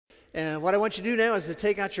And what I want you to do now is to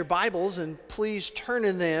take out your Bibles and please turn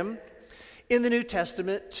in them in the New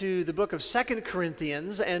Testament to the book of 2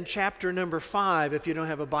 Corinthians and chapter number 5. If you don't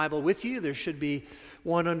have a Bible with you, there should be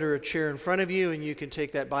one under a chair in front of you, and you can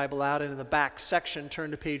take that Bible out and in the back section turn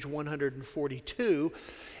to page 142,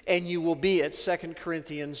 and you will be at 2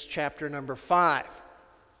 Corinthians chapter number 5.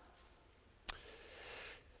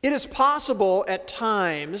 It is possible at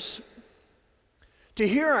times to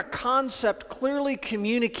hear a concept clearly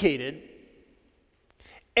communicated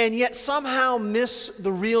and yet somehow miss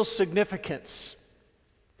the real significance.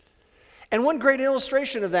 And one great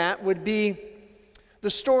illustration of that would be the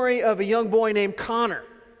story of a young boy named Connor.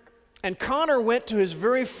 And Connor went to his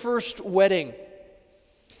very first wedding.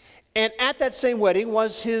 And at that same wedding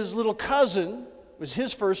was his little cousin. It was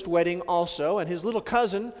his first wedding also. And his little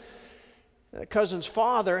cousin's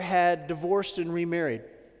father had divorced and remarried.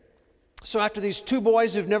 So after these two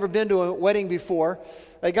boys who've never been to a wedding before,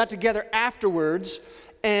 they got together afterwards,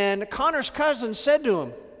 and Connor's cousin said to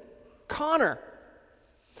him, "Connor,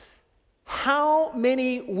 how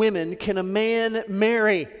many women can a man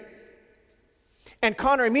marry?" And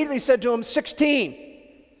Connor immediately said to him, 16.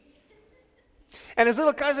 And his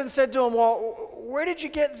little cousin said to him, "Well, where did you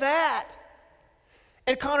get that?"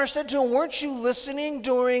 And Connor said to him, "Weren't you listening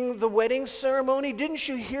during the wedding ceremony? Didn't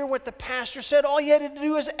you hear what the pastor said? All you had to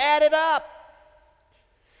do is add it up."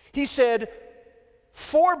 He said,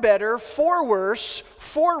 4 better, 4 worse,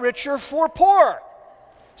 4 richer, 4 poor.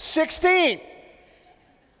 16.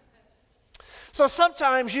 So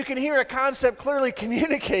sometimes you can hear a concept clearly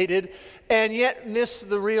communicated and yet miss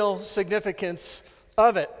the real significance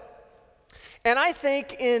of it. And I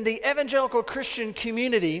think in the evangelical Christian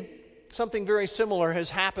community, something very similar has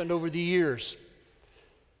happened over the years.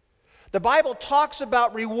 The Bible talks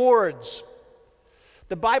about rewards.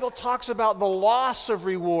 The Bible talks about the loss of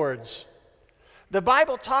rewards. The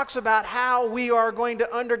Bible talks about how we are going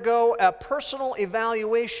to undergo a personal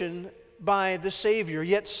evaluation by the Savior.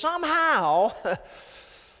 Yet somehow,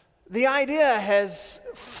 the idea has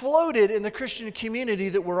floated in the Christian community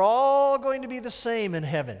that we're all going to be the same in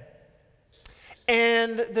heaven.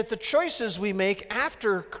 And that the choices we make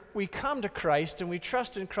after we come to Christ and we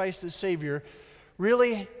trust in Christ as Savior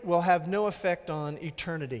really will have no effect on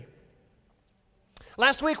eternity.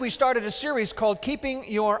 Last week we started a series called Keeping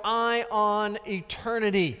Your Eye on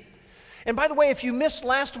Eternity. And by the way, if you missed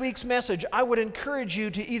last week's message, I would encourage you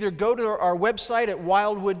to either go to our website at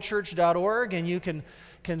wildwoodchurch.org and you can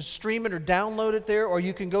stream it or download it there, or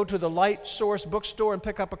you can go to the Light Source bookstore and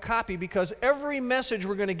pick up a copy, because every message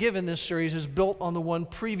we're going to give in this series is built on the one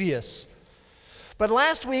previous. But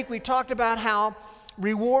last week we talked about how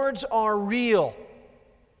rewards are real.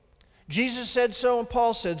 Jesus said so and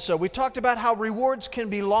Paul said so. We talked about how rewards can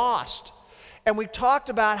be lost. And we talked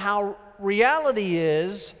about how reality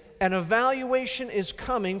is an evaluation is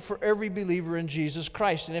coming for every believer in Jesus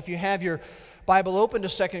Christ. And if you have your Bible open to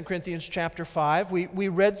 2 Corinthians chapter 5, we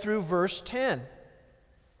read through verse 10.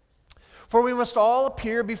 "For we must all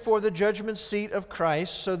appear before the judgment seat of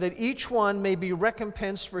Christ, so that each one may be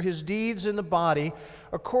recompensed for his deeds in the body,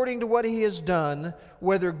 according to what he has done,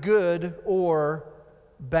 whether good or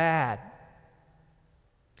bad."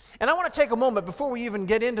 And I want to take a moment before we even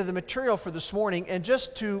get into the material for this morning and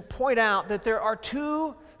just to point out that there are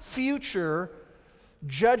 2 future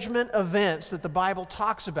judgment events that the Bible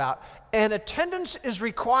talks about, and attendance is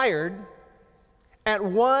required at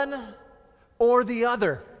one or the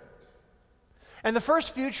other. And the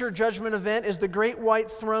first future judgment event is the Great White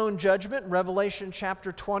Throne Judgment. Revelation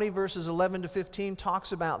chapter 20, verses 11 to 15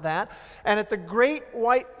 talks about that. And at the Great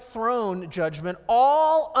White Throne Judgment,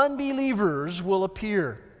 all unbelievers will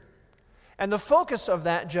appear. And the focus of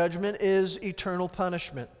that judgment is eternal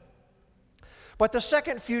punishment. But the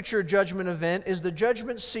second future judgment event is the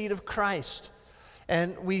judgment seat of Christ.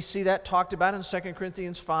 And we see that talked about in 2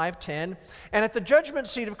 Corinthians 5:10. And at the judgment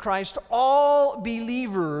seat of Christ, all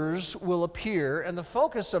believers will appear. And the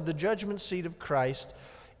focus of the judgment seat of Christ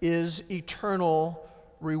is eternal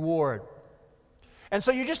reward. And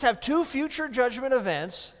so you just have 2 future judgment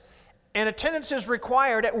events, and attendance is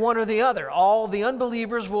required at one or the other. All the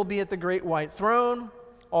unbelievers will be at the Great White Throne.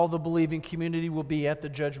 All the believing community will be at the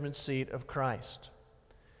judgment seat of Christ.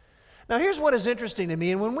 Now here's what is interesting to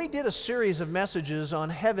me, and when we did a series of messages on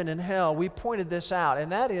heaven and hell, we pointed this out, and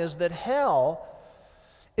that is that hell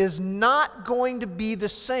is not going to be the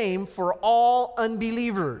same for all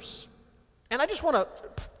unbelievers. And I just want to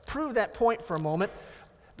prove that point for a moment.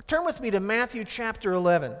 Turn with me to Matthew chapter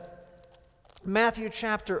 11. Matthew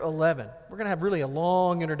chapter 11. We're going to have really a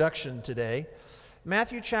long introduction today.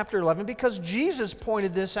 Matthew chapter 11, because Jesus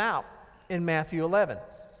pointed this out in Matthew 11.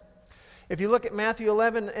 If you look at Matthew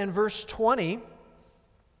 11 and verse 20,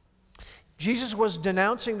 Jesus was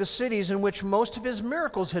denouncing the cities in which most of his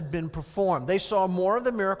miracles had been performed. They saw more of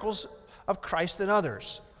the miracles of Christ than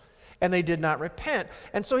others, and they did not repent.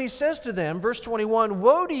 And so he says to them, verse 21,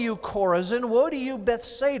 "Woe to you, Chorazin! Woe to you,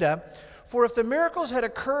 Bethsaida! For if the miracles had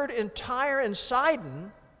occurred in Tyre and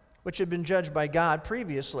Sidon, which had been judged by God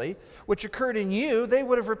previously, which occurred in you, they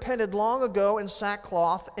would have repented long ago in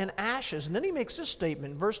sackcloth and ashes." And then he makes this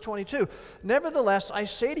statement, verse 22, "Nevertheless, I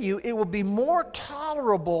say to you, it will be more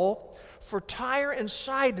tolerable for Tyre and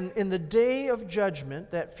Sidon in the day of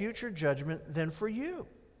judgment," that future judgment, "than for you.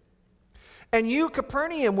 And you,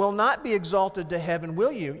 Capernaum, will not be exalted to heaven,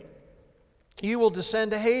 will you? You will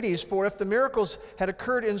descend to Hades, for if the miracles had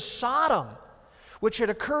occurred in Sodom, which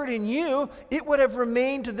had occurred in you, it would have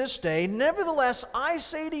remained to this day. Nevertheless, I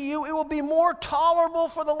say to you, it will be more tolerable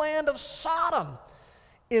for the land of Sodom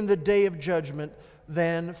in the day of judgment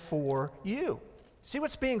than for you." See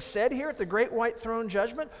what's being said here at the great white throne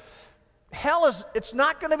judgment? It's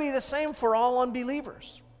not going to be the same for all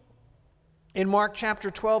unbelievers. In Mark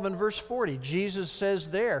chapter 12 and verse 40, Jesus says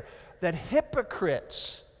there that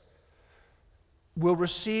hypocrites will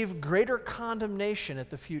receive greater condemnation at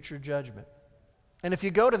the future judgment. And if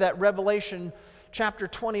you go to that Revelation chapter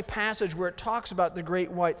 20 passage where it talks about the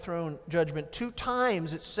great white throne judgment, 2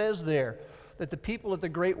 times it says there that the people at the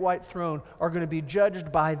great white throne are going to be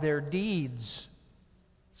judged by their deeds.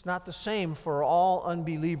 It's not the same for all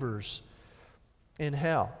unbelievers in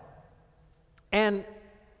hell. And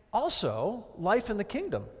also, life in the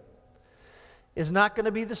kingdom is not going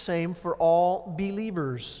to be the same for all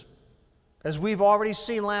believers. As we've already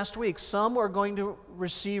seen last week, some are going to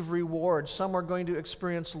receive reward, some are going to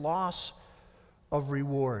experience loss of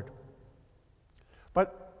reward.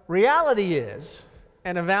 But reality is,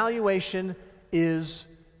 an evaluation is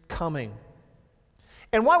coming.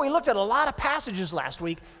 And while we looked at a lot of passages last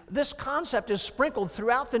week, this concept is sprinkled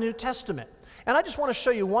throughout the New Testament. And I just want to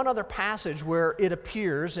show you one other passage where it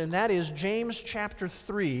appears, and that is James chapter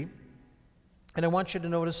 3. And I want you to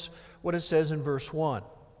notice what it says in verse 1.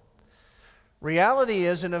 Reality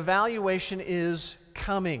is, an evaluation is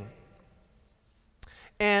coming.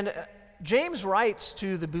 And James writes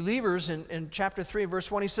to the believers in chapter 3,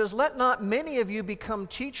 verse 1, he says, "Let not many of you become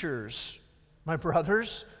teachers, my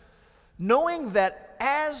brothers, knowing that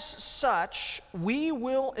as such we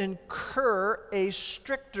will incur a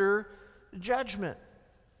stricter judgment."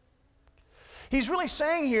 He's really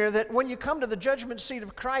saying here that when you come to the judgment seat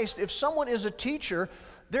of Christ, if someone is a teacher,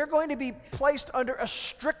 they're going to be placed under a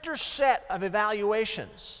stricter set of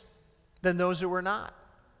evaluations than those who are not.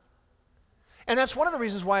 And that's one of the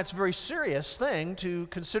reasons why it's a very serious thing to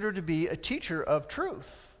consider to be a teacher of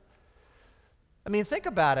truth. I mean, think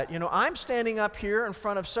about it. You know, I'm standing up here in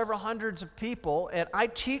front of several hundreds of people, and I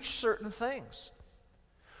teach certain things.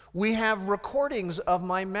 We have recordings of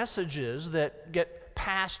my messages that get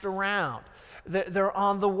passed around. They're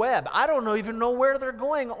on the web. I don't even know where they're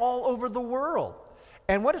going all over the world.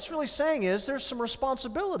 And what it's really saying is there's some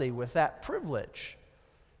responsibility with that privilege.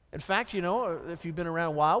 In fact, you know, if you've been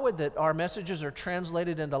around Wildwood, that our messages are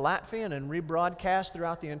translated into Latvian and rebroadcast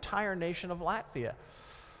throughout the entire nation of Latvia.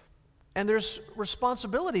 And there's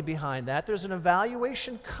responsibility behind that. There's an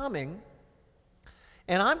evaluation coming,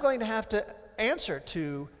 and I'm going to have to answer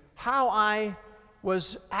to how I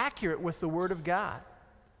was accurate with the Word of God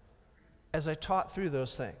as I taught through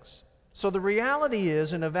those things. So the reality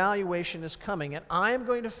is an evaluation is coming, and I am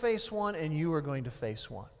going to face one, and you are going to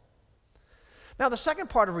face one. Now, the second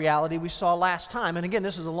part of reality we saw last time, and again,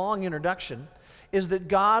 this is a long introduction, is that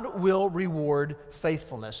God will reward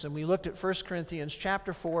faithfulness. And we looked at 1 Corinthians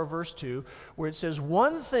chapter 4, verse 2, where it says,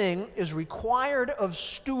 "One thing is required of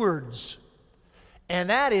stewards, and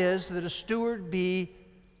that is that a steward be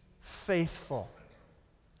faithful."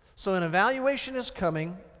 So an evaluation is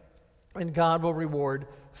coming, and God will reward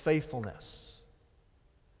faithfulness.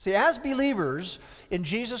 See, as believers in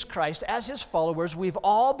Jesus Christ, as His followers, we've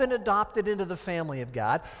all been adopted into the family of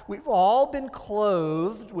God. We've all been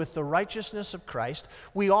clothed with the righteousness of Christ.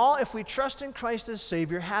 We all, if we trust in Christ as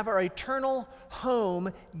Savior, have our eternal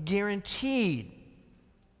home guaranteed.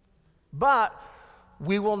 But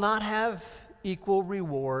we will not have equal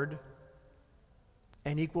reward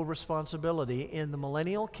and equal responsibility in the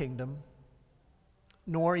millennial kingdom,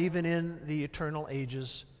 nor even in the eternal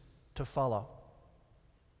ages to follow.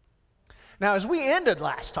 Now, as we ended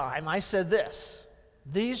last time, I said this: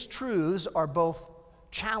 these truths are both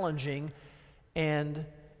challenging and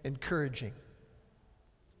encouraging.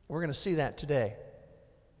 We're going to see that today.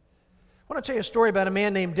 I want to tell you a story about a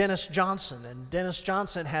man named Dennis Johnson. And Dennis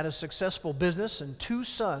Johnson had a successful business and 2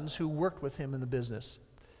 sons who worked with him in the business.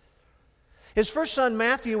 His first son,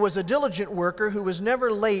 Matthew, was a diligent worker who was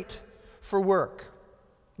never late for work.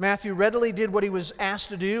 Matthew readily did what he was asked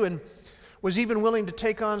to do and was even willing to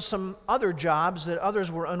take on some other jobs that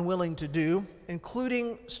others were unwilling to do,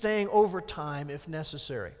 including staying overtime if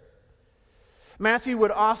necessary. Matthew would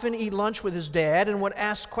often eat lunch with his dad and would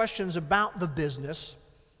ask questions about the business.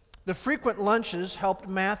 The frequent lunches helped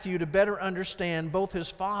Matthew to better understand both his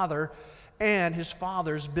father and his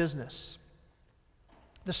father's business.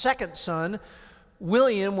 The second son,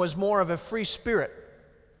 William, was more of a free spirit.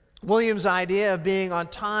 William's idea of being on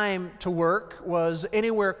time to work was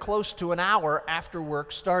anywhere close to an hour after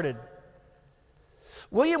work started.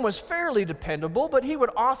 William was fairly dependable, but he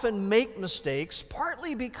would often make mistakes,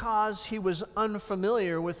 partly because he was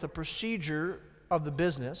unfamiliar with the procedure of the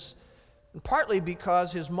business, and partly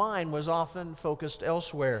because his mind was often focused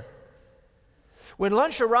elsewhere. When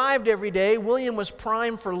lunch arrived every day, William was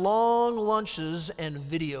primed for long lunches and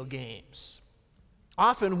video games.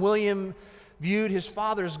 Often, William viewed his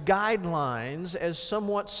father's guidelines as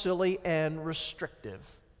somewhat silly and restrictive.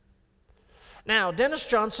 Now, Dennis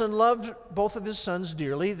Johnson loved both of his sons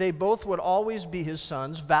dearly. They both would always be his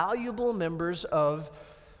sons, valuable members of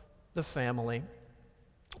the family.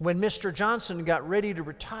 When Mr. Johnson got ready to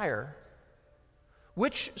retire,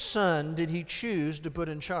 which son did he choose to put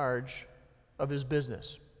in charge of his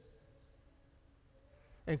business,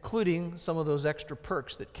 including some of those extra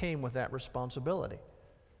perks that came with that responsibility?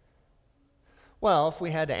 Well, if we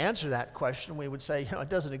had to answer that question, we would say, it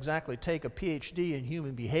doesn't exactly take a PhD in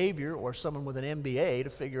human behavior or someone with an MBA to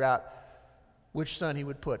figure out which son he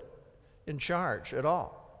would put in charge at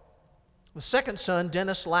all. The second son,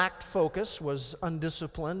 Dennis, lacked focus, was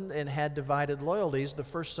undisciplined, and had divided loyalties. The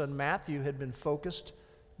first son, Matthew, had been focused,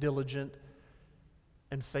 diligent,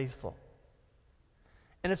 and faithful.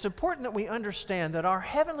 And it's important that we understand that our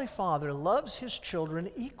Heavenly Father loves His children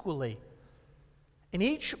equally. And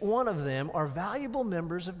each one of them are valuable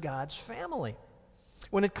members of God's family.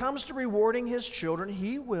 When it comes to rewarding His children,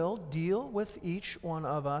 He will deal with each one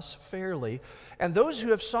of us fairly. And those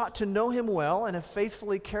who have sought to know Him well and have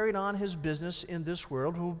faithfully carried on His business in this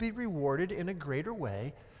world will be rewarded in a greater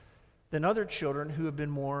way than other children who have been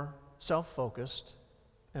more self-focused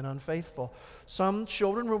and unfaithful. Some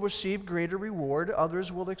children will receive greater reward, others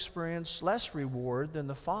will experience less reward than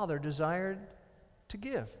the Father desired to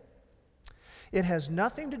give. It has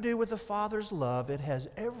nothing to do with the Father's love. It has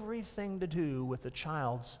everything to do with the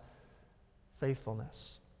child's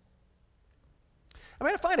faithfulness.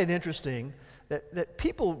 I find it interesting that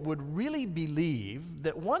people would really believe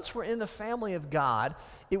that once we're in the family of God,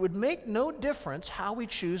 it would make no difference how we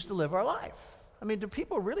choose to live our life. Do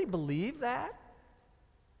people really believe that?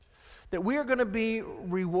 That we are going to be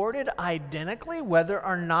rewarded identically whether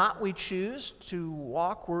or not we choose to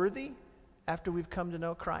walk worthy after we've come to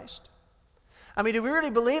know Christ? Do we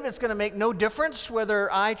really believe it's going to make no difference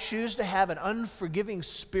whether I choose to have an unforgiving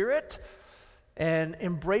spirit and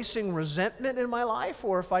embracing resentment in my life,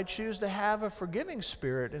 or if I choose to have a forgiving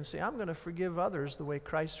spirit and say, I'm going to forgive others the way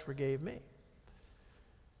Christ forgave me?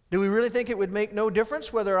 Do we really think it would make no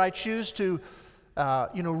difference whether I choose to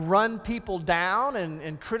run people down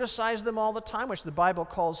and criticize them all the time, which the Bible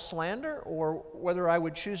calls slander, or whether I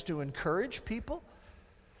would choose to encourage people?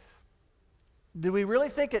 Do we really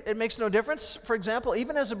think it makes no difference? For example,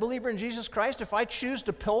 even as a believer in Jesus Christ, if I choose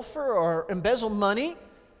to pilfer or embezzle money,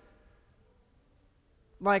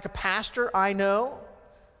 like a pastor I know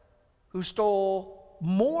who stole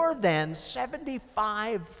more than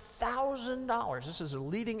 $75,000. This is a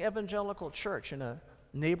leading evangelical church in a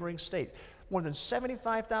neighboring state. More than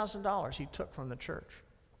 $75,000 he took from the church.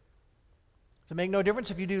 Does it make no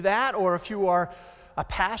difference if you do that, or if you are a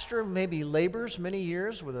pastor maybe labors many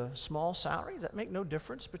years with a small salary? Does that make no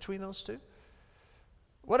difference between those two?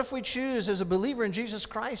 What if we choose as a believer in Jesus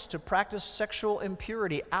Christ to practice sexual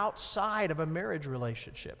impurity outside of a marriage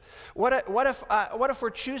relationship? What if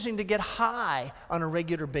we're choosing to get high on a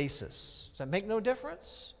regular basis? Does that make no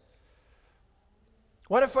difference?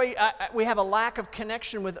 What if we have a lack of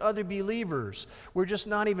connection with other believers? We're just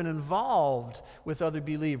not even involved with other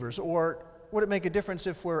believers. Or would it make a difference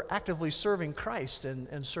if we're actively serving Christ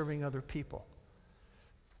and serving other people?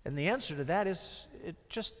 And the answer to that is it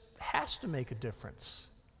just has to make a difference.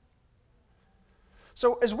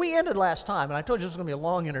 So as we ended last time, and I told you this was going to be a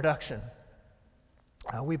long introduction,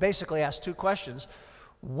 we basically asked two questions.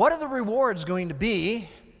 What are the rewards going to be?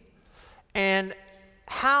 And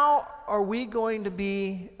how are we going to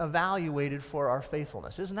be evaluated for our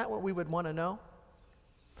faithfulness? Isn't that what we would want to know?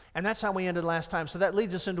 And that's how we ended last time. So that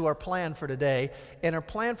leads us into our plan for today. And our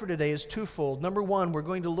plan for today is twofold. Number one, we're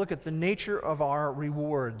going to look at the nature of our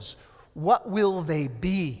rewards. What will they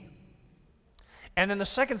be? And then the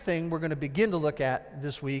second thing we're going to begin to look at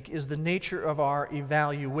this week is the nature of our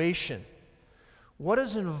evaluation. What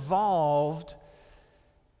is involved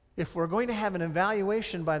if we're going to have an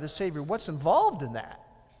evaluation by the Savior? What's involved in that?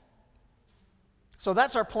 So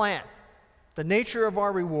that's our plan. The nature of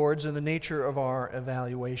our rewards and the nature of our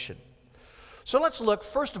evaluation. So let's look,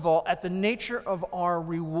 first of all, at the nature of our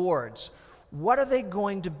rewards. What are they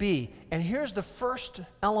going to be? And here's the first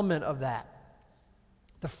element of that.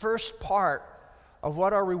 The first part of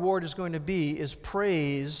what our reward is going to be is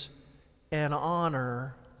praise and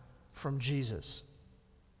honor from Jesus.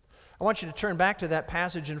 I want you to turn back to that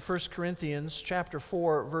passage in 1 Corinthians chapter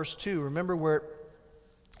 4, verse 2. Remember where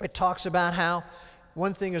it talks about how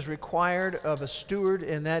one thing is required of a steward,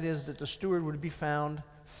 and that is that the steward would be found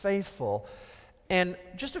faithful. And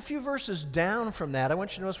just a few verses down from that, I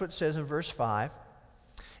want you to notice what it says in verse 5.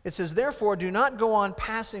 It says, "Therefore, do not go on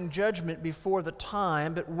passing judgment before the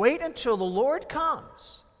time, but wait until the Lord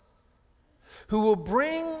comes, who will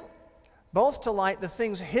bring both to light the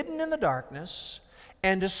things hidden in the darkness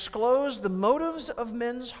and disclose the motives of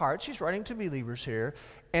men's hearts." He's writing to believers here.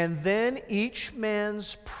 "And then each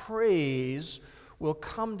man's praise will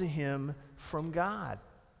come to him from God."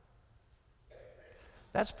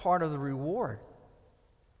 That's part of the reward.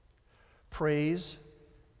 Praise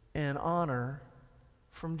and honor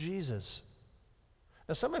from Jesus.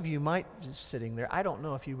 Now, some of you might be sitting there, I don't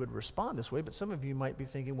know if you would respond this way, but some of you might be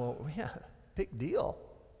thinking, well, yeah, big deal.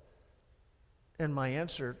 And my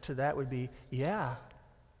answer to that would be, yeah,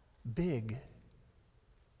 big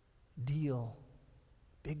deal.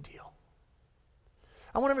 Big deal.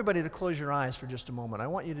 I want everybody to close your eyes for just a moment. I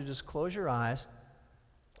want you to just close your eyes,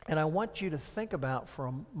 and I want you to think about for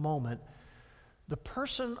a moment the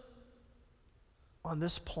person on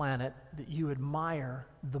this planet that you admire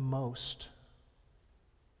the most.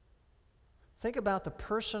 Think about the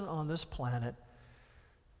person on this planet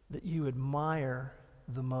that you admire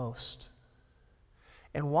the most.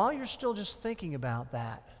 And while you're still just thinking about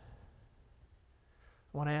that,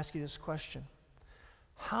 I want to ask you this question.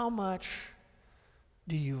 How much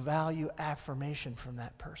do you value affirmation from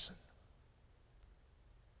that person?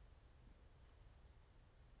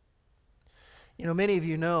 You know, many of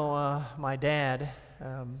you know my dad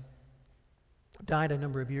died a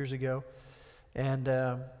number of years ago, and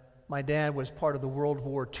my dad was part of the World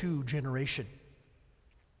War II generation,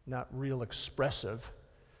 not real expressive.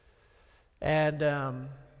 And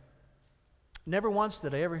never once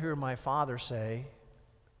did I ever hear my father say,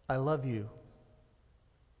 "I love you."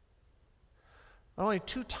 Only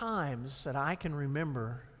 2 times that I can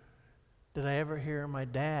remember did I ever hear my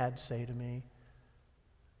dad say to me,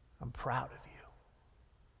 "I'm proud of you."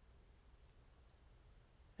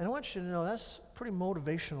 And I want you to know that's pretty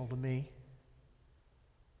motivational to me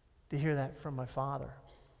to hear that from my father.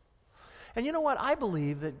 And you know what? I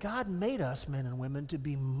believe that God made us, men and women, to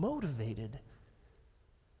be motivated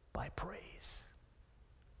by praise.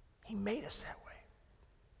 He made us that way.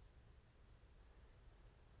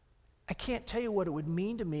 I can't tell you what it would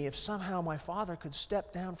mean to me if somehow my father could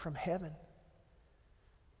step down from heaven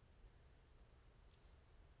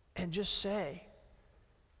and just say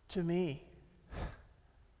to me,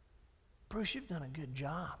 "Bruce, you've done a good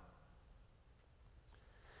job.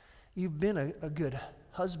 You've been a good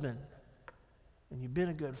husband, and you've been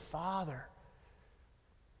a good father,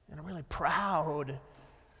 and I'm really proud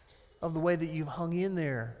of the way that you've hung in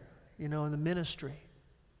there, you know, in the ministry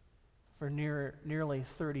for nearly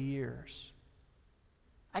 30 years.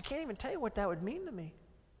 I can't even tell you what that would mean to me.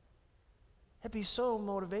 It'd be so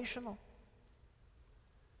motivational.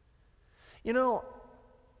 You know,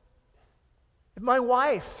 if my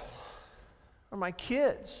wife or my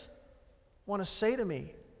kids want to say to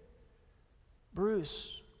me,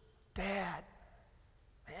 "Bruce, Dad,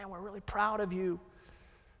 man, we're really proud of you.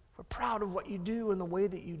 We're proud of what you do and the way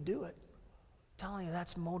that you do it." I'm telling you,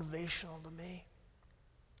 that's motivational to me.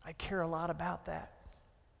 I care a lot about that.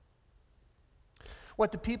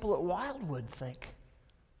 What the people at Wildwood think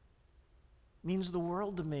means the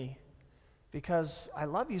world to me because I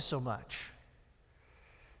love you so much.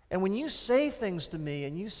 And when you say things to me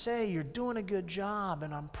and you say you're doing a good job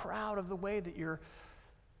and I'm proud of the way that you're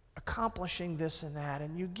accomplishing this and that,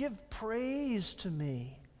 and you give praise to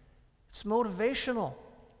me, it's motivational.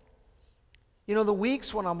 You know, the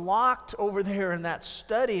weeks when I'm locked over there in that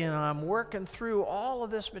study and I'm working through all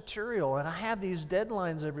of this material and I have these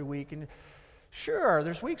deadlines every week, and sure,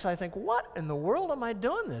 there's weeks I think, what in the world am I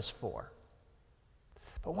doing this for?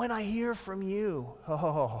 But when I hear from you,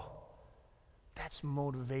 oh, that's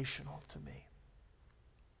motivational to me.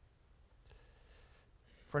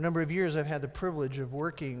 For a number of years, I've had the privilege of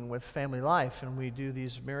working with Family Life, and we do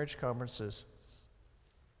these marriage conferences.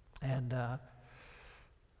 And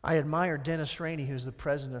I admire Dennis Rainey, who's the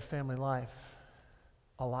president of Family Life,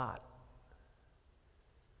 a lot.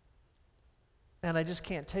 And I just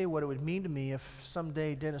can't tell you what it would mean to me if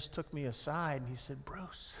someday Dennis took me aside and he said,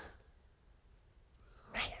 Bruce,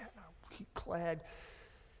 man, I'm glad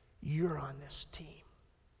you're on this team.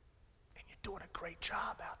 And you're doing a great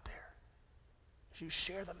job out there. As you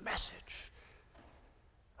share the message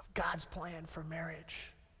of God's plan for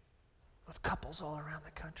marriage with couples all around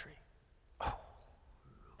the country. Oh,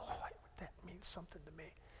 boy, would that mean something to me.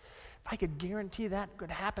 If I could guarantee that could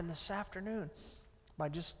happen this afternoon by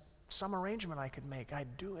just some arrangement I could make,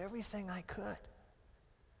 I'd do everything I could.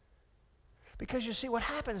 Because you see, what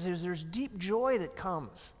happens is there's deep joy that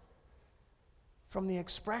comes from the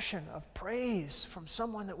expression of praise from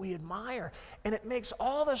someone that we admire. And it makes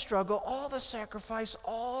all the struggle, all the sacrifice,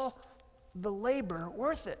 all the labor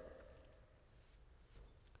worth it.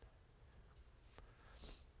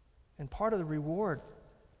 And part of the reward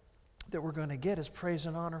that we're going to get is praise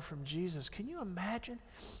and honor from Jesus. Can you imagine?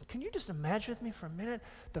 Can you just imagine with me for a minute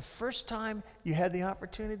the first time you had the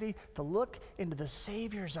opportunity to look into the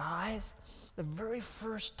Savior's eyes, the very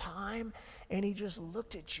first time, and he just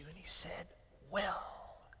looked at you and he said,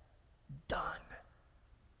 well done.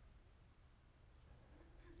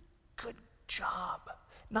 Good job.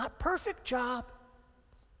 Not perfect job,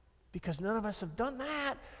 because none of us have done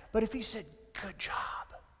that, but if he said, good job.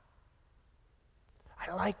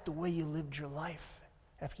 I like the way you lived your life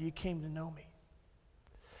after you came to know me.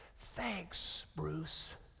 Thanks,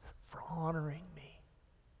 Bruce, for honoring me.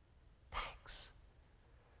 Thanks.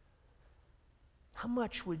 How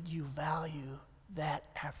much would you value that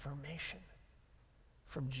affirmation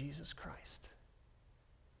from Jesus Christ?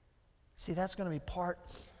 See, that's going to be part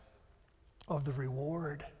of the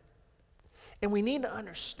reward. And we need to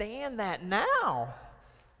understand that now,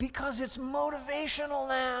 because it's motivational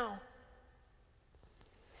now.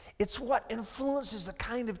 It's what influences the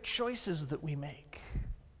kind of choices that we make.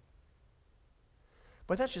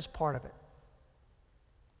 But that's just part of it.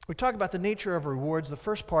 We talk about the nature of rewards. The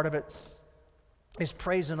first part of it is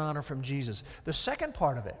praise and honor from Jesus. The second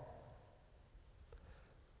part of it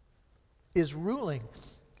is ruling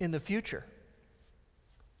in the future.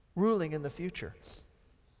 Ruling in the future.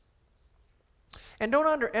 And don't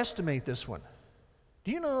underestimate this one.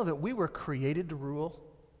 Do you know that we were created to rule?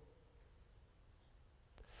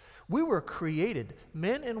 We were created,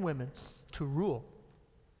 men and women, to rule.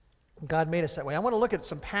 God made us that way. I want to look at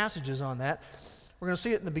some passages on that. We're going to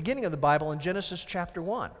see it in the beginning of the Bible in Genesis chapter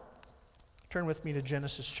 1. Turn with me to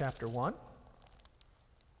Genesis chapter 1.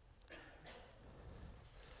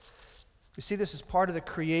 We see this as part of the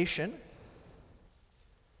creation.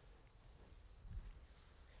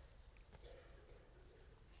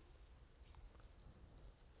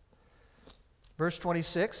 Verse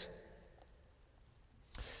 26.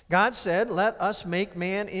 God said, let us make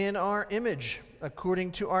man in our image,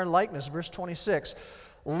 according to our likeness. Verse 26.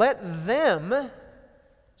 Let them,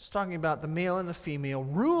 it's talking about the male and the female,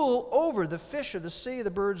 rule over the fish of the sea,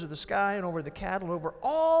 the birds of the sky, and over the cattle, over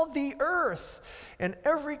all the earth, and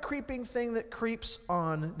every creeping thing that creeps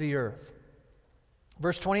on the earth.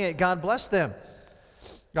 Verse 28, God blessed them.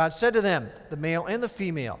 God said to them, the male and the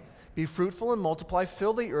female, be fruitful and multiply,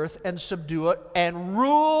 fill the earth and subdue it, and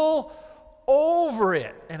rule over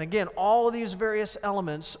it. And again, all of these various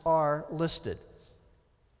elements are listed.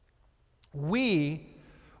 We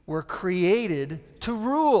were created to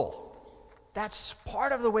rule. That's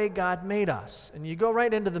part of the way God made us. And you go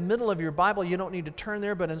right into the middle of your Bible, you don't need to turn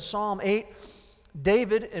there, but in Psalm 8,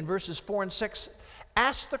 David, in verses 4 and 6,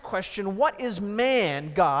 asks the question, what is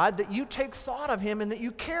man, God, that you take thought of him and that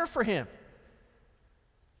you care for him?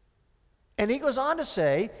 And he goes on to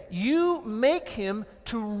say, you make him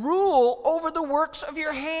to rule over the works of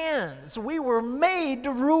your hands. We were made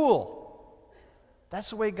to rule. That's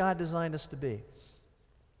the way God designed us to be.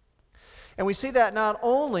 And we see that not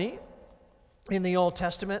only in the Old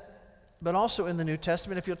Testament, but also in the New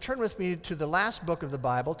Testament. If you'll turn with me to the last book of the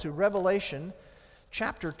Bible, to Revelation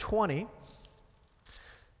chapter 20,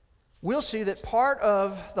 we'll see that part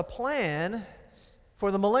of the plan for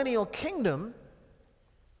the millennial kingdom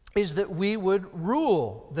is that we would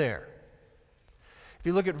rule there. If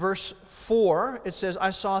you look at verse 4, it says, I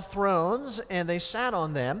saw thrones, and they sat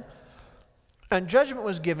on them, and judgment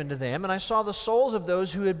was given to them, and I saw the souls of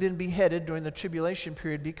those who had been beheaded during the tribulation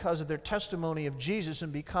period because of their testimony of Jesus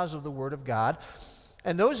and because of the word of God,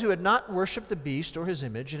 and those who had not worshipped the beast or his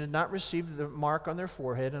image and had not received the mark on their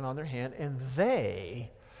forehead and on their hand, and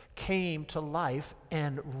they came to life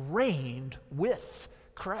and reigned with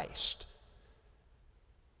Christ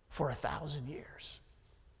for 1,000 years.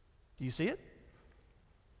 Do you see it?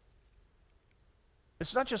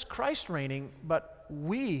 it's not just Christ reigning, but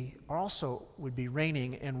we also would be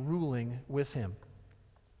reigning and ruling with him.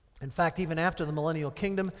 In fact, even after the millennial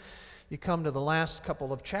kingdom, you come to the last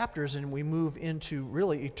couple of chapters and we move into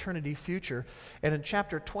really eternity future. And in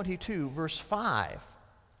chapter 22, verse 5,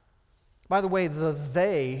 by the way, the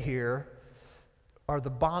they here are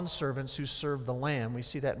the bondservants who serve the Lamb. We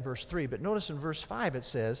see that in verse 3. But notice in verse 5 it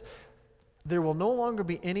says, there will no longer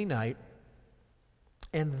be any night,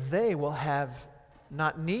 and they will have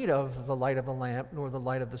not need of the light of the lamp nor the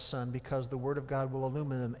light of the sun, because the word of God will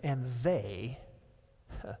illumine them, and they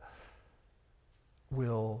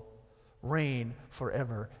will reign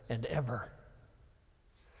forever and ever.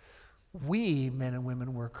 We, men and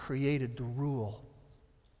women, were created to rule.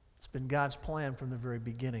 It's been God's plan from the very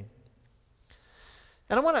beginning.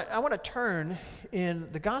 And I want to turn in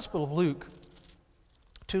the Gospel of Luke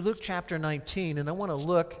to Luke chapter 19, and I want to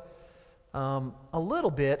look a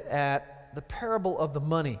little bit at the parable of the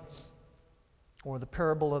money, or the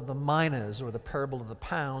parable of the minas, or the parable of the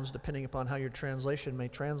pounds, depending upon how your translation may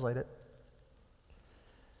translate it.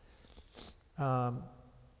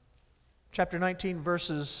 Chapter 19,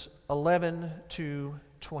 verses 11 to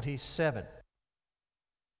 27.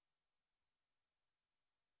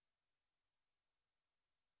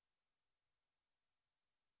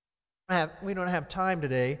 We don't have time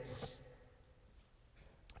today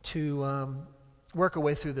to work our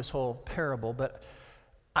way through this whole parable, but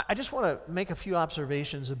I just want to make a few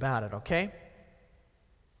observations about it, okay?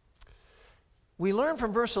 We learn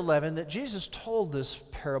from verse 11 that Jesus told this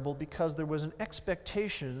parable because there was an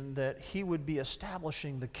expectation that he would be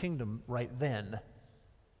establishing the kingdom right then.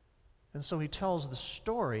 And so he tells the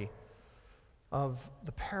story of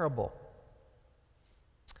the parable.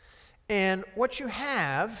 And what you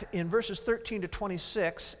have in verses 13 to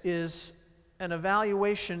 26 is an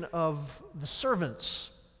evaluation of the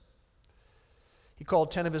servants. He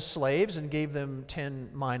called 10 of his slaves and gave them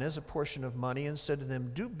 10 minas, a portion of money, and said to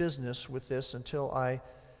them, do business with this until I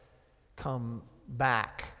come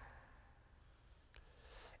back.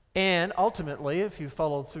 And ultimately, if you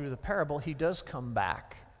follow through the parable, he does come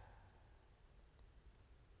back.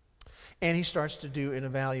 And he starts to do an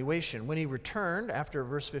evaluation. When he returned, after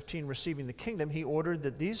verse 15, receiving the kingdom, he ordered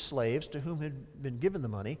that these slaves, to whom had been given the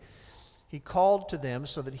money, he called to them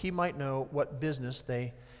so that he might know what business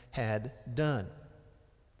they had done.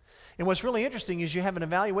 And what's really interesting is you have an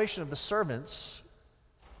evaluation of the servants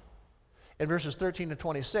in verses 13 to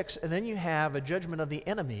 26, and then you have a judgment of the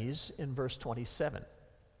enemies in verse 27.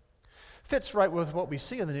 Fits right with what we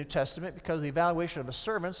see in the New Testament, because the evaluation of the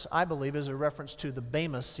servants, I believe, is a reference to the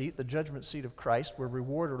Bema seat, the judgment seat of Christ, where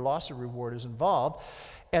reward or loss of reward is involved.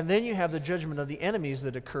 And then you have the judgment of the enemies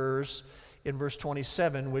that occurs in verse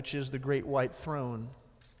 27, which is the great white throne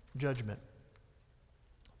judgment.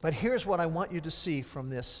 But here's what I want you to see from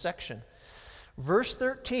this section. Verse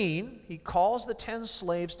 13, he calls the 10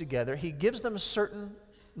 slaves together. He gives them certain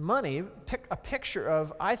money, a picture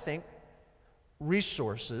of, I think,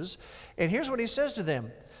 resources. And here's what he says to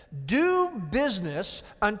them: do business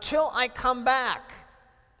until I come back.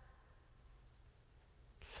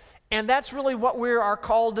 And that's really what we are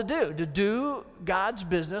called to do God's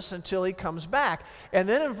business until he comes back. And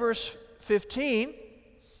then in verse 15,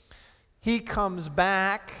 he comes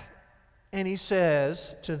back and he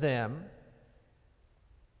says to them,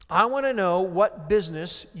 I want to know what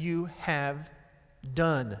business you have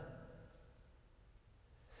done.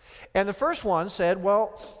 And the first one said,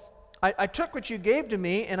 well, I took what you gave to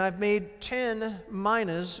me, and I've made 10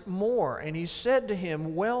 minas more. And he said to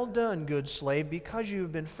him, well done, good slave, because you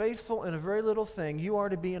have been faithful in a very little thing, you are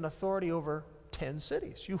to be an authority over 10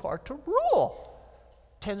 cities. You are to rule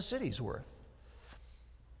 10 cities worth.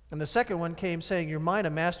 And the second one came saying, your mina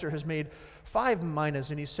master has made 5 minas.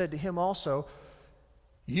 And he said to him also,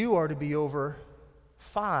 you are to be over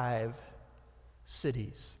 5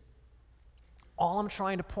 cities. All I'm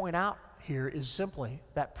trying to point out here is simply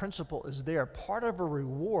that principle is there. Part of a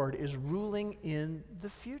reward is ruling in the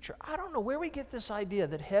future. I don't know where we get this idea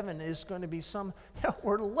that heaven is going to be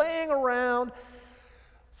we're laying around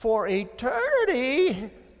for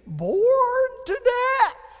eternity, bored to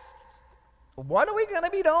death. What are we going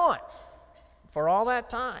to be doing for all that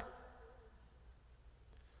time?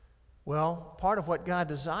 Well, part of what God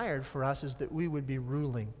desired for us is that we would be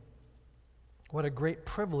ruling. What a great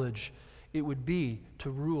privilege it would be to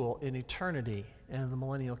rule in eternity and in the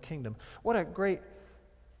millennial kingdom. What a great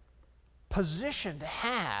position to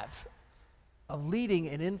have of leading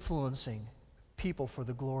and influencing people for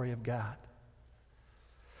the glory of God.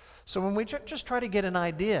 So when we just try to get an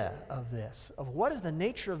idea of this, of what is the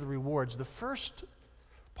nature of the rewards, the first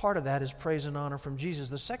part of that is praise and honor from Jesus.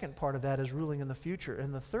 The second part of that is ruling in the future.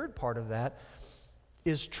 And the third part of that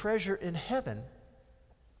is treasure in heaven.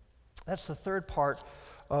 That's the third part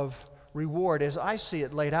of reward as I see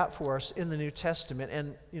it laid out for us in the New Testament.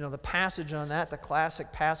 And, the passage on that, the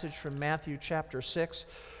classic passage from Matthew chapter 6,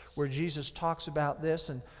 where Jesus talks about this,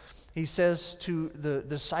 and he says to the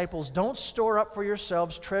disciples, don't store up for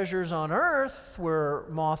yourselves treasures on earth where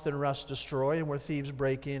moth and rust destroy and where thieves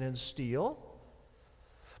break in and steal,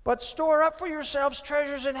 but store up for yourselves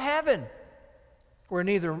treasures in heaven where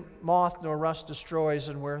neither moth nor rust destroys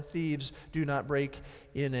and where thieves do not break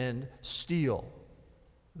in and steal.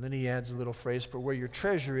 And then he adds a little phrase, for where your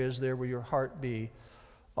treasure is, there will your heart be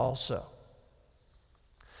also.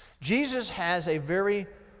 Jesus has a very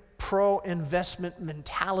pro-investment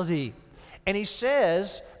mentality. And he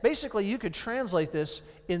says, basically you could translate this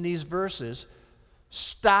in these verses,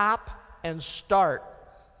 stop and start.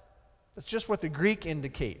 That's just what the Greek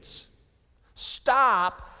indicates.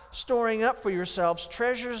 Stop storing up for yourselves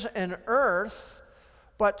treasures in earth,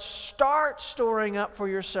 but start storing up for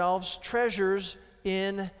yourselves treasures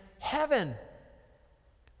in heaven.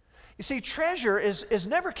 You see, treasure is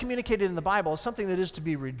never communicated in the Bible as something that is to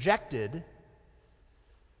be rejected.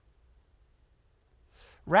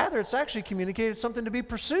 Rather, it's actually communicated as something to be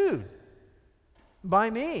pursued by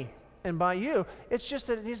me and by you. It's just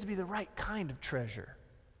that it needs to be the right kind of treasure.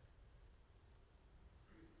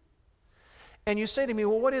 And you say to me,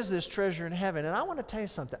 well, what is this treasure in heaven? And I want to tell you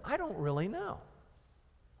something. I don't really know.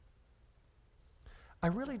 I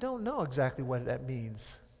really don't know exactly what that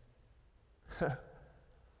means.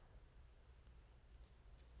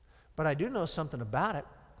 But I do know something about it.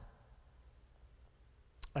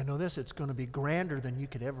 I know this, it's going to be grander than you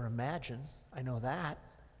could ever imagine. I know that.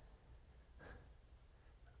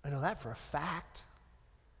 I know that for a fact.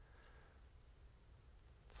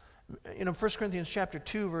 1 Corinthians chapter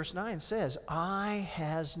 2, verse 9 says, eye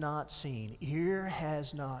has not seen, ear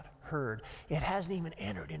has not heard. It hasn't even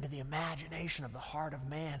entered into the imagination of the heart of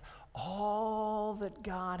man all that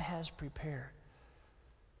God has prepared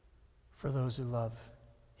for those who love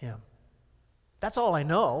Him. That's all I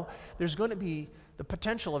know. There's going to be the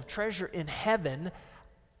potential of treasure in heaven,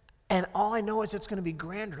 and all I know is it's going to be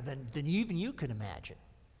grander than even you can imagine,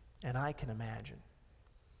 and I can imagine.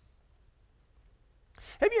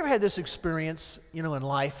 Have you ever had this experience, in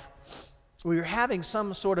life, where you're having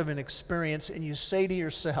some sort of an experience and you say to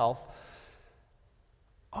yourself,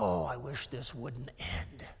 oh, I wish this wouldn't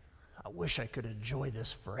end. I wish I could enjoy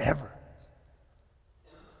this forever.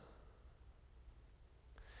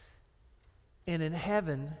 And in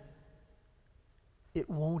heaven, it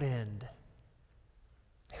won't end.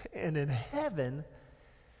 And in heaven,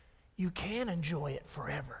 you can enjoy it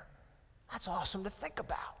forever. That's awesome to think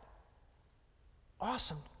about.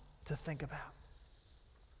 Awesome to think about.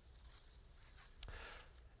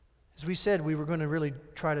 As we said, we were going to really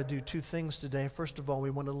try to do two things today. First of all,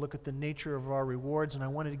 we wanted to look at the nature of our rewards, and I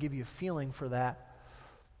wanted to give you a feeling for that.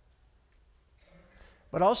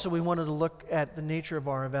 But also, we wanted to look at the nature of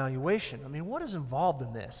our evaluation. What is involved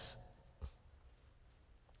in this?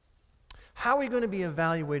 How are we going to be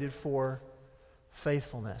evaluated for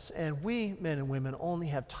faithfulness? And we, men and women, only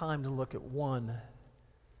have time to look at one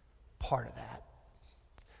part of that.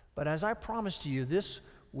 But as I promised you, this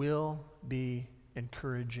will be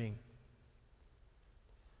encouraging.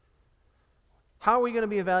 How are we going to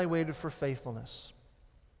be evaluated for faithfulness?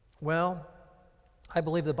 Well, I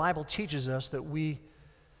believe the Bible teaches us that we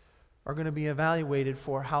are going to be evaluated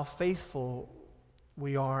for how faithful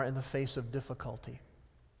we are in the face of difficulty.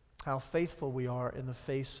 How faithful we are in the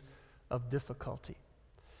face of difficulty.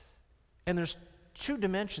 And there's two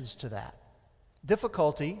dimensions to that.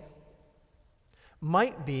 Difficulty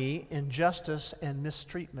might be injustice and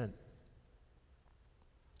mistreatment.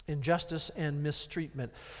 Injustice and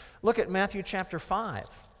mistreatment. Look at Matthew chapter 5.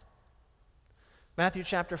 Matthew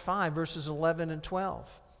chapter 5, verses 11 and 12.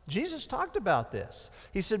 Jesus talked about this.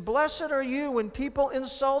 He said, blessed are you when people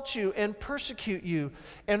insult you and persecute you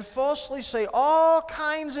and falsely say all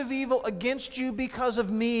kinds of evil against you because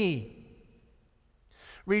of me.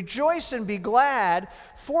 Rejoice and be glad,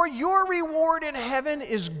 for your reward in heaven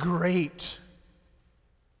is great.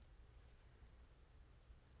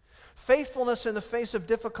 Faithfulness in the face of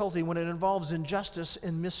difficulty when it involves injustice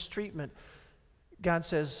and mistreatment, God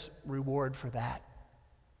says reward for that.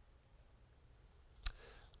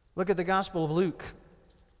 Look at the Gospel of Luke.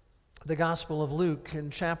 The Gospel of Luke in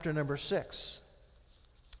chapter number 6.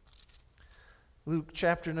 Luke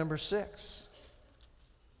chapter number 6.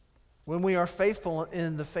 When we are faithful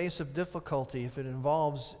in the face of difficulty, if it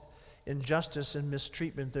involves injustice and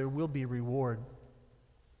mistreatment, there will be reward.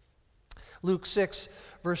 Luke 6,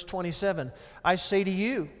 verse 27, I say to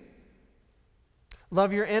you,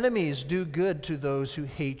 love your enemies, do good to those who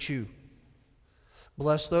hate you.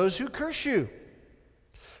 Bless those who curse you.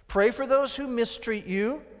 Pray for those who mistreat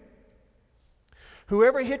you.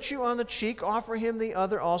 Whoever hits you on the cheek, offer him the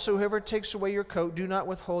other also. Whoever takes away your coat, do not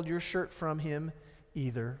withhold your shirt from him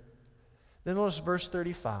either. Then notice verse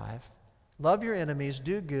 35. Love your enemies,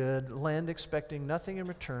 do good, lend expecting nothing in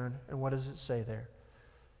return. And what does it say there?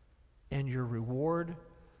 And your reward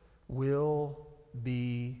will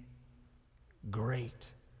be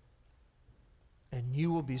great. And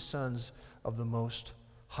you will be sons of the Most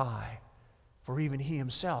High. For even he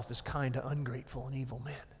himself is kind to ungrateful and evil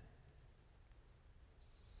men.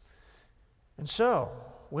 And so,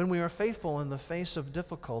 when we are faithful in the face of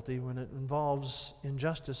difficulty, when it involves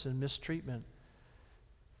injustice and mistreatment,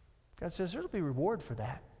 God says there will be reward for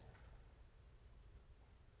that.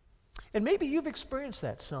 And maybe you've experienced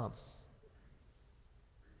that some.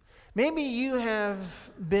 Maybe you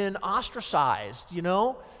have been ostracized,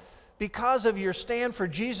 because of your stand for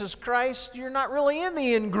Jesus Christ. You're not really in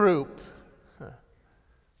the in group.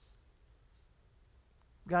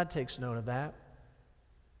 God takes note of that.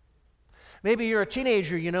 Maybe you're a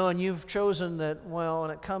teenager, and you've chosen that, when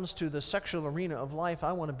it comes to the sexual arena of life,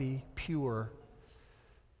 I want to be pure.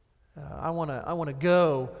 I want to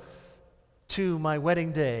go to my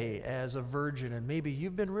wedding day as a virgin, and maybe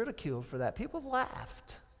you've been ridiculed for that. People have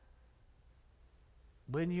laughed.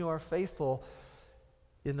 When you are faithful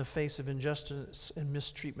in the face of injustice and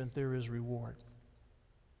mistreatment, there is reward.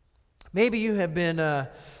 Maybe you have been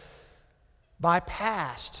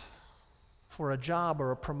bypassed for a job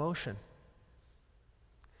or a promotion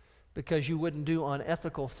because you wouldn't do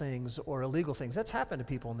unethical things or illegal things. That's happened to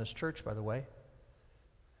people in this church, by the way.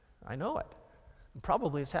 I know it. And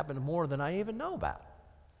probably it's happened more than I even know about.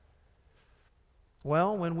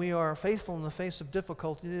 Well, when we are faithful in the face of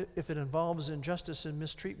difficulty, if it involves injustice and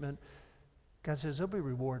mistreatment, God says there'll be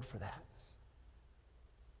reward for that.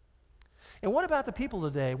 And what about the people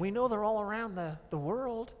today? We know they're all around the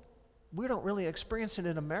world. We don't really experience it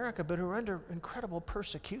in America, but who are under incredible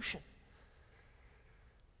persecution.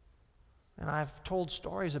 And I've told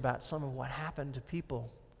stories about some of what happened to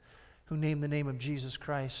people who named the name of Jesus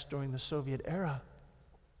Christ during the Soviet era.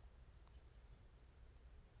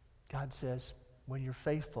 God says, when you're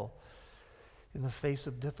faithful in the face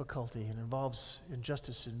of difficulty and involves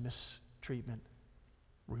injustice and mistreatment,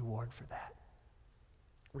 reward for that.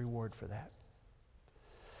 Reward for that.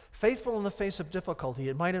 Faithful in the face of difficulty.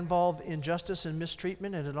 It might involve injustice and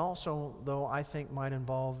mistreatment, and it also, though, I think, might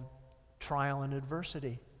involve trial and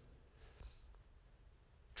adversity.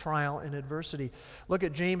 Trial and adversity. Look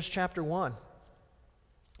at James chapter 1.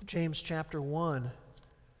 James chapter 1.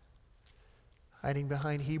 Hiding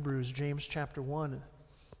behind Hebrews, James chapter 1.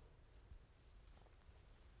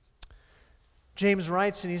 James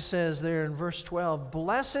writes and he says there in verse 12,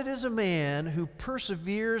 "Blessed is a man who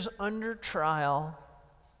perseveres under trial.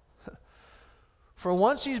 For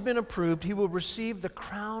once he's been approved, he will receive the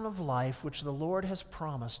crown of life which the Lord has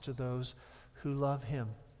promised to those who love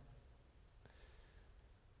him."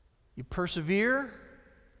 You persevere,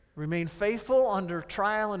 remain faithful under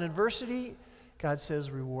trial and adversity. God says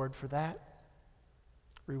reward for that.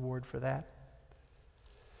 Reward for that.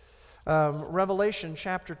 Revelation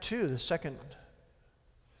chapter 2, the second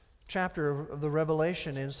chapter of the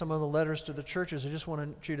Revelation, in some of the letters to the churches. I just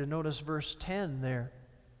want you to notice verse 10 there.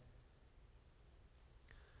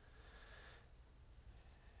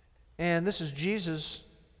 And this is Jesus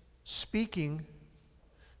speaking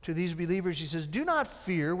to these believers. He says, "Do not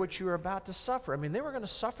fear what you are about to suffer." I mean, they were going to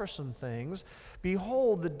suffer some things.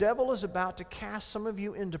 "Behold, the devil is about to cast some of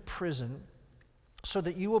you into prison, so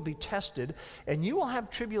that you will be tested, and you will have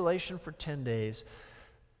tribulation for 10 days.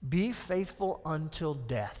 Be faithful until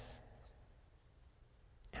death,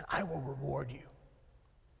 and I will reward you.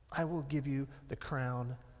 I will give you the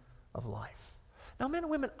crown of life." Now, men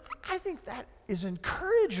and women, I think that is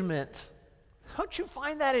encouragement. Don't you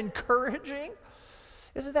find that encouraging?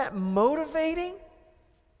 Isn't that motivating?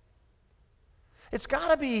 It's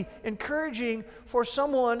got to be encouraging for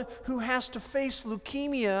someone who has to face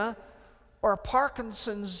leukemia or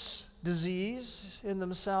Parkinson's disease in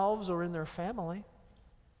themselves or in their family.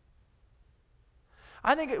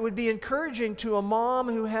 I think it would be encouraging to a mom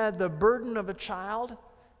who had the burden of a child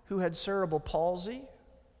who had cerebral palsy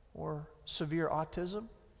or severe autism.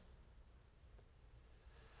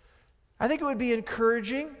 I think it would be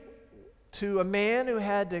encouraging to a man who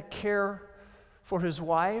had to care for his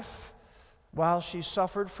wife while she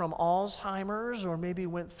suffered from Alzheimer's or maybe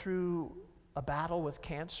went through a battle with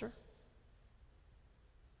cancer.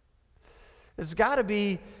 It's got to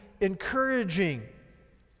be encouraging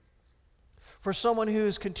for someone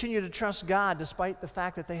who's continued to trust God despite the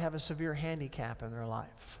fact that they have a severe handicap in their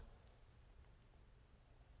life.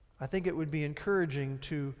 I think it would be encouraging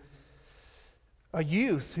to a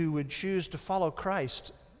youth who would choose to follow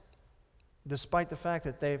Christ despite the fact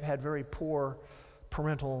that they've had very poor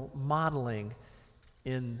parental modeling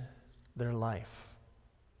in their life.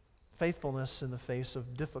 Faithfulness in the face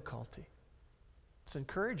of difficulty. It's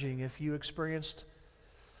encouraging if you experienced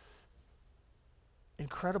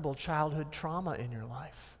incredible childhood trauma in your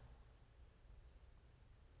life.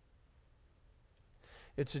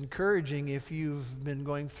 It's encouraging if you've been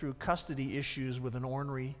going through custody issues with an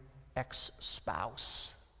ornery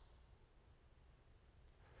ex-spouse.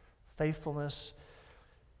 Faithfulness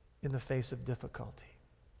in the face of difficulty.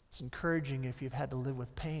 It's encouraging if you've had to live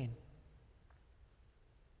with pain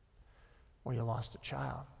or you lost a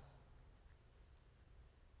child.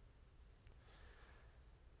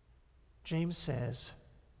 James says,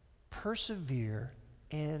 persevere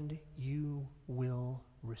and you will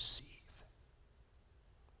receive.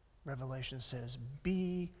 Revelation says,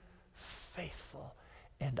 be faithful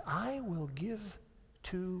and I will give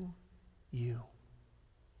to you.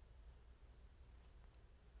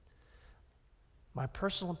 My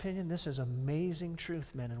personal opinion, this is amazing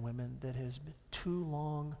truth, men and women, that has been too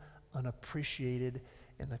long unappreciated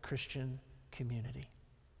in the Christian community.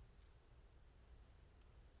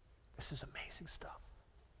 This is amazing stuff.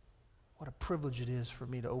 What a privilege it is for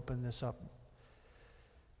me to open this up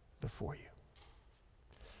before you.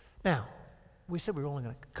 Now, we said we were only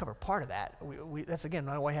going to cover part of that. That's, again,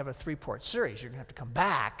 why I have a 3-part series. You're going to have to come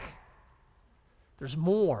back. There's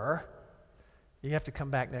more. You have to come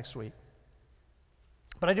back next week.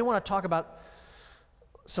 But I do want to talk about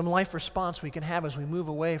some life response we can have as we move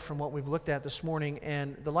away from what we've looked at this morning.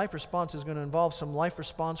 And the life response is going to involve some life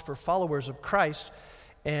response for followers of Christ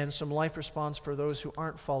and some life response for those who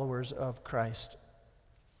aren't followers of Christ.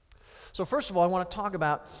 So first of all, I want to talk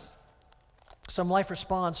about some life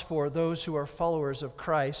response for those who are followers of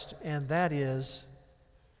Christ, and that is,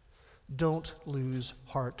 don't lose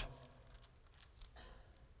heart.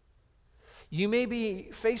 You may be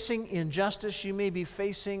facing injustice, you may be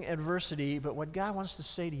facing adversity, but what God wants to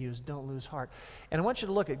say to you is don't lose heart. And I want you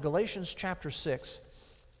to look at Galatians chapter 6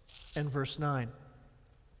 and verse 9.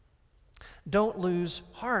 Don't lose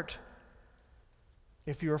heart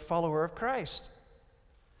if you're a follower of Christ.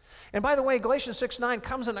 And by the way, Galatians 6:9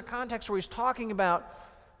 comes in a context where he's talking about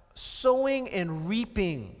sowing and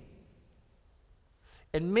reaping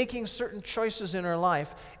and making certain choices in our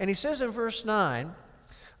life. And he says in verse 9,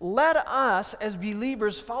 let us as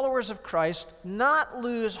believers, followers of Christ, not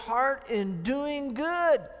lose heart in doing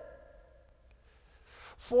good.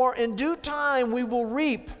 For in due time we will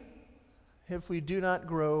reap if we do not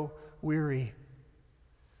grow weary.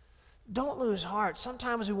 Don't lose heart.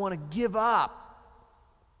 Sometimes we want to give up.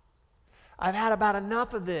 I've had about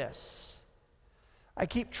enough of this. I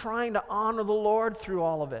keep trying to honor the Lord through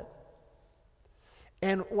all of it.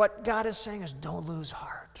 And what God is saying is don't lose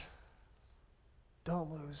heart.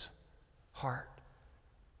 Don't lose heart.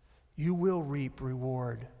 You will reap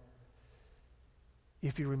reward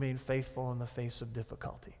if you remain faithful in the face of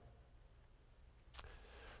difficulty.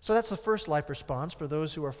 So that's the first life response for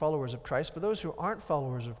those who are followers of Christ. For those who aren't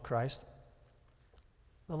followers of Christ,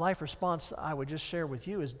 the life response I would just share with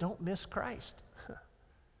you is don't miss Christ.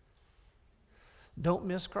 Don't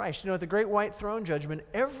miss Christ. You know, at the Great White Throne Judgment,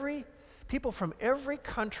 people from every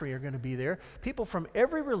country are going to be there. People from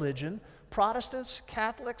every religion, Protestants,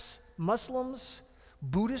 Catholics, Muslims,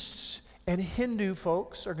 Buddhists, and Hindu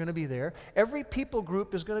folks are going to be there. Every people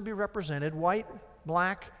group is going to be represented, white,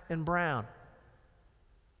 black, and brown.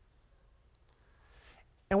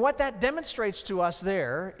 And what that demonstrates to us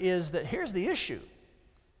there is that here's the issue.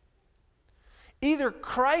 Either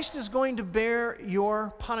Christ is going to bear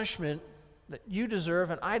your punishment that you deserve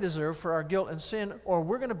and I deserve for our guilt and sin, or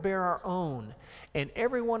we're going to bear our own. And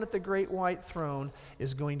everyone at the great white throne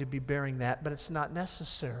is going to be bearing that, but it's not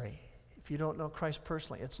necessary. If you don't know Christ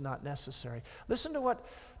personally, it's not necessary. Listen to what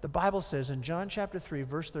the Bible says in John chapter 3,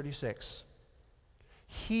 verse 36.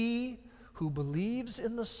 He who believes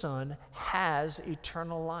in the Son has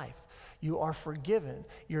eternal life. You are forgiven.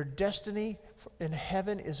 Your destiny in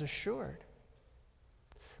heaven is assured.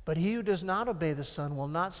 But he who does not obey the Son will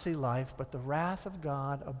not see life, but the wrath of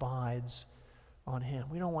God abides on him.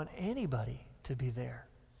 We don't want anybody to be there.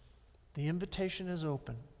 The invitation is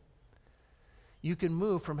open. You can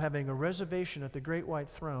move from having a reservation at the great white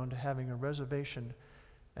throne to having a reservation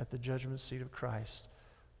at the judgment seat of Christ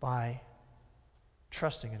by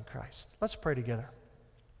trusting in Christ. Let's pray together.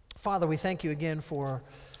 Father, we thank you again for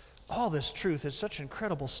All this truth is such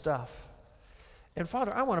incredible stuff. And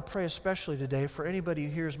Father, I want to pray especially today for anybody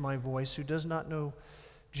who hears my voice who does not know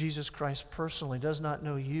Jesus Christ personally, does not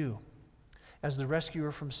know you as the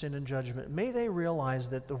rescuer from sin and judgment. May they realize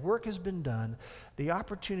that the work has been done, the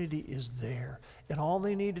opportunity is there, and all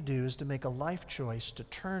they need to do is to make a life choice to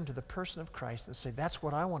turn to the person of Christ and say, that's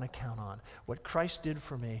what I want to count on, what Christ did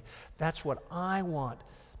for me. That's what I want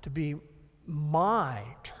to be my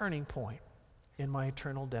turning point in my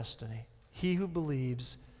eternal destiny. He who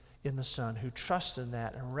believes in the Son, who trusts in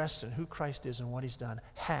that and rests in who Christ is and what he's done,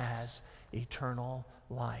 has eternal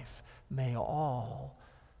life. May all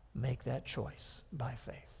make that choice by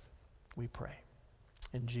faith. We pray.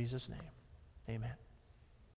 In Jesus' name, amen.